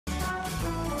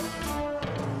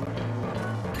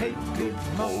Hey, good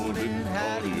morning,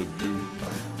 how do you do?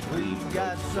 We've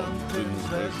got something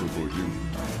special for you.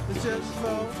 It's just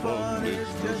for fun, it's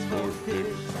just for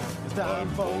kids. It's time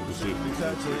for the Sickly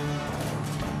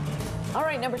Touches. All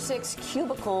right, number 6,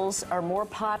 cubicles are more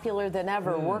popular than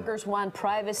ever. Workers want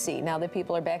privacy. Now that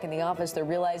people are back in the office, they're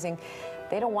realizing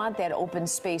they don't want that open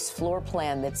space floor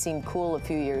plan that seemed cool a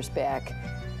few years back.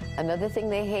 Another thing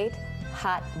they hate,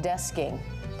 hot desking.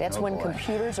 That's when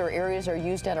computers or areas are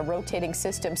used on a rotating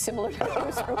system similar to a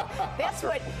newsroom. That's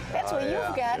what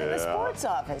you've got in the sports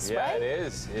office, right? Yeah, it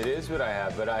is. It is what I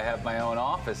have, but I have my own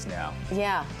office now.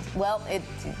 Yeah. Well,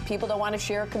 people don't want to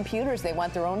share computers. They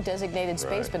want their own designated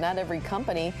space, but not every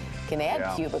company can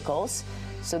add cubicles.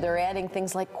 So they're adding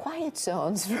things like quiet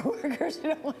zones for workers who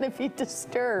don't want to be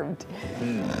disturbed.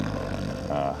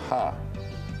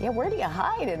 Yeah, where do you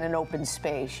hide in an open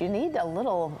space? You need a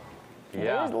little...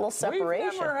 Yeah, there's a little separation.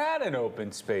 We've never had an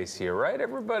open space here, right?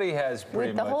 Everybody has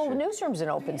pretty much. The whole newsroom's an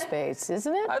open space,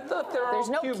 isn't it? I thought there were There's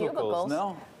no cubicles.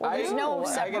 No, well, there's no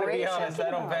separation. I gotta be honest, I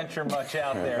don't venture much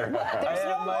out there. There's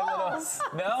no walls.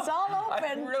 No, it's all open.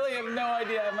 I really have no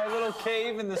idea. I have my little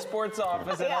cave in the sports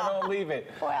office, and I don't leave it.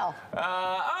 Well.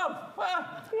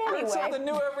 Learn something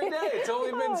new every day. It's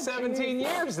only been 17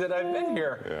 years that I've been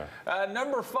here.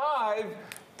 Number 5.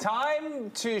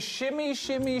 Time to shimmy,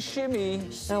 shimmy, shimmy.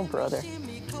 Oh, brother.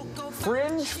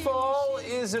 Fringe fall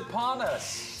is upon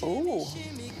us. Ooh.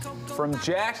 From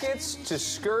jackets to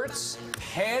skirts,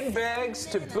 handbags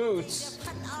to boots.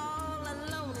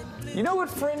 You know what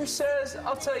Fringe says?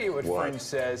 I'll tell you what Fringe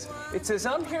says. It says,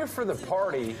 I'm here for the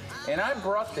party, and I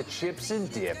brought the chips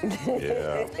and dip.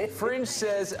 Yeah. Fringe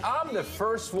says, I'm the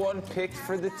first one picked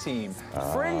for the team.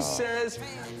 Fringe says,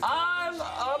 I'm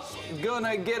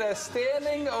gonna get a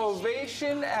standing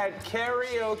ovation at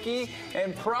karaoke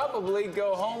and probably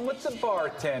go home with the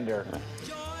bartender.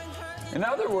 In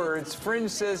other words, Fringe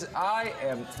says, I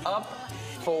am up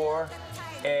for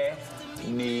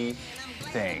anything.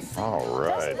 All right.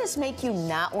 Doesn't this make you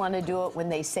not want to do it when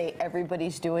they say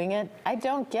everybody's doing it? I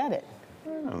don't get it. I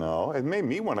don't know. It made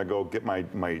me want to go get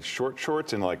my short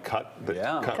shorts and like cut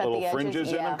little fringes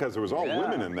in them because there was all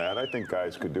women in that. I think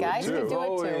guys could do it too. You've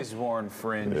always worn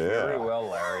fringe very well,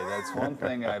 Larry. That's one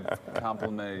thing I've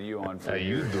complimented you on for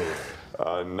you do.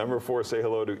 Number 4, say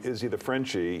hello to Izzy the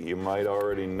Frenchie. You might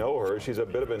already know her. She's a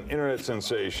bit of an internet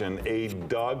sensation, a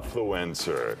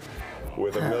dogfluencer.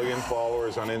 With 1 million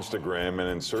followers on Instagram and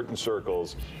in certain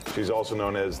circles, she's also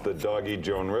known as the Doggy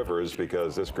Joan Rivers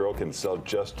because this girl can sell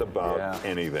just about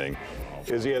anything.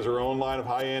 Izzy has her own line of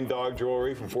high-end dog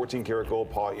jewelry from 14-karat gold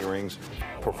paw earrings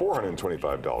for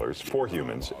 $425 for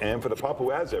humans, and for the pup who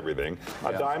has everything,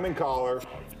 a diamond collar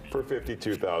for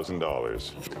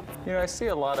 $52,000. You know, I see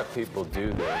a lot of people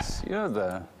do this. You know,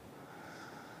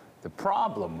 the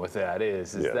problem with that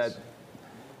is that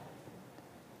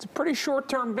it's a pretty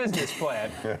short-term business plan.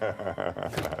 You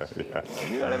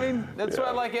know what I mean? That's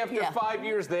why, like, after 5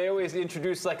 years, they always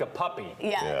introduce, like, a puppy.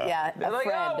 They're like,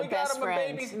 friend, oh, we got him a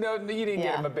baby. No, you didn't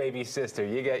get him a baby sister.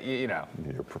 You got, you know.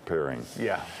 You're preparing.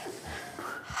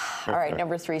 All right,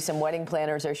 number 3, some wedding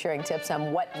planners are sharing tips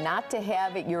on what not to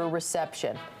have at your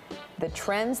reception. The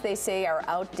trends, they say, are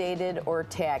outdated or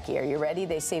tacky. Are you ready?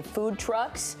 They say food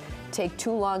trucks take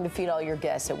too long to feed all your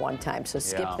guests at one time, so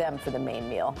skip them for the main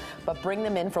meal, but bring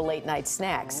them in for late night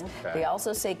snacks. They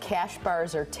also say cash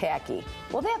bars are tacky.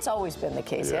 Well, that's always been the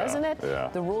case, hasn't it?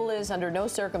 The rule is under no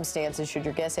circumstances should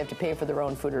your guests have to pay for their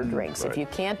own food or drinks. If you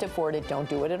can't afford it, don't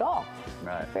do it at all.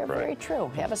 Very true.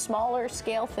 Have a smaller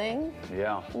scale thing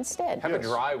instead. Have a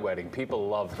dry wedding. People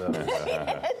love those.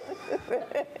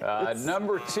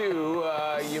 Number 2,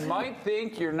 you might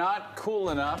think you're not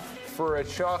cool enough for a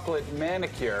chocolate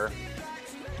manicure,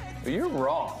 but you're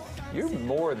wrong. You're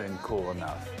more than cool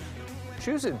enough.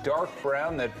 Choose a dark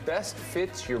brown that best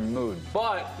fits your mood,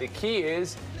 but the key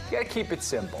is you gotta keep it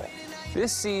simple.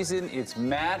 This season, it's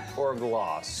matte or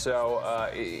gloss, so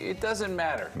it doesn't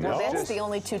matter. Well, that's the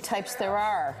only 2 types there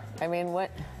are. I mean, what?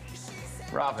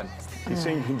 Robin. He's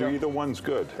saying you can do either one's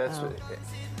good. That's what.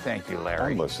 Thank you,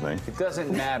 Larry. I'm listening. It doesn't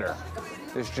matter.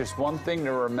 There's just one thing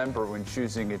to remember when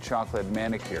choosing a chocolate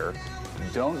manicure.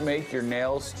 Don't make your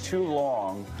nails too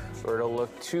long or it'll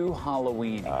look too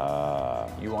Halloween.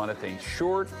 You want to think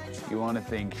short, you want to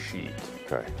think chic.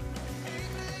 Okay.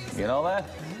 You get all that?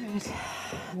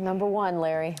 Number 1,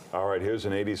 Larry. All right, here's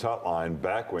an 80s hotline.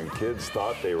 Back when kids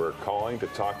thought they were calling to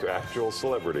talk to actual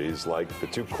celebrities like the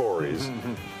 2 Coreys.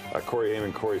 Corey Haim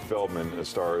and Corey Feldman,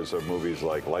 stars of movies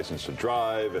like License to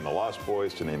Drive and The Lost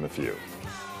Boys, to name a few.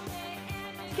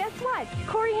 Guess what?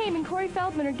 Corey Haim and Corey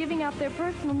Feldman are giving out their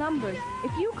personal numbers.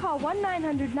 If you call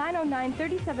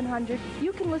 1-900-909-3700,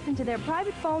 you can listen to their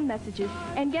private phone messages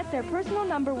and get their personal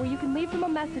number where you can leave them a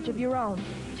message of your own.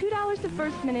 $2 the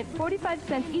first minute, 45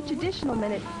 cents each additional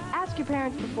minute. Ask your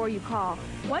parents before you call.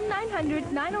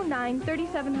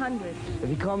 1-900-909-3700. If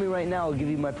you call me right now, I'll give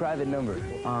you my private number.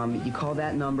 You call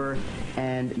that number,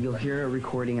 and you'll hear a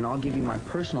recording, and I'll give you my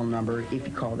personal number if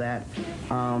you call that.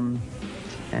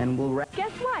 And we'll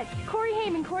Guess what? Corey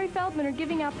Haim and Corey Feldman are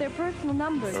giving out their personal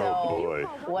numbers. So, Oh, boy.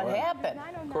 what happened?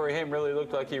 Corey Haim really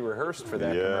looked like he rehearsed for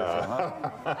that commercial, huh?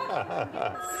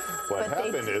 What But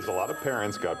happened is a lot of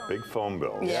parents got big phone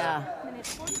bills. Yeah.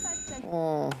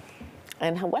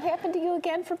 And what happened to you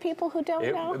again for people who don't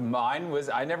know? Mine was,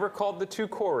 I never called the two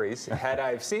Coreys. Had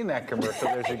I have seen that commercial,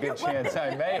 there's a good chance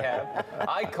I may have.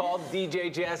 I called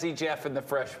DJ Jazzy Jeff and the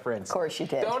Fresh Prince. Of course you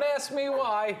did. Don't ask me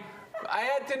why. I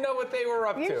had to know what they were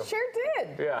up to. You sure did.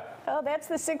 Yeah. Oh, that's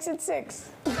the 6 at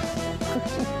 6.